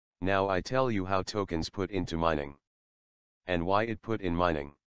Now I tell you how tokens put into mining. And why it put in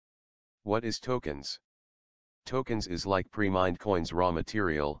mining. What is tokens? Tokens is like pre-mined coins raw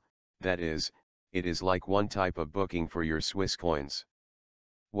material, that is, it is like one type of booking for your Swiss coins.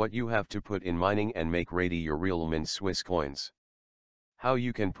 What you have to put in mining and make ready your real mint Swiss coins. How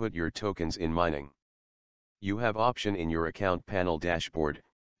you can put your tokens in mining. You have option in your account panel dashboard,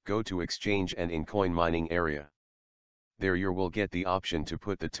 go to exchange and in coin mining area. There you will get the option to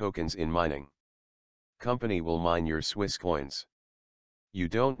put the tokens in mining. Company will mine your Swiss coins. You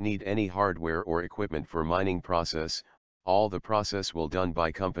don't need any hardware or equipment for mining process, all the process will done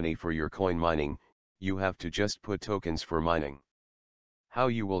by company for your coin mining, you have to just put tokens for mining. How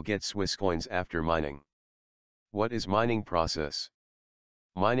you will get Swiss coins after mining. What is mining process?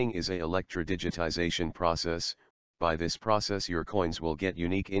 Mining is a electrodigitization process. By this process your coins will get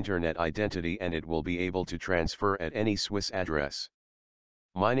unique internet identity and it will be able to transfer at any Swiss address.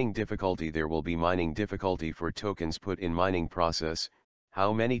 Mining difficulty. There will be mining difficulty for tokens put in mining process,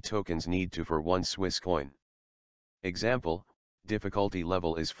 how many tokens need to for one Swiss coin. Example, difficulty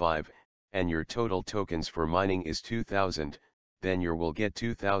level is 5, and your total tokens for mining is 2000, then you will get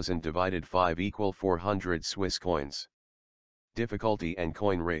 2000 divided 5 equal 400 Swiss coins. Difficulty and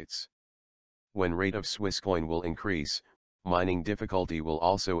coin rates. When rate of Swiss coin will increase, mining difficulty will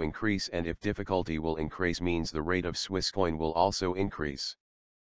also increase, and if difficulty will increase means the rate of Swiss coin will also increase.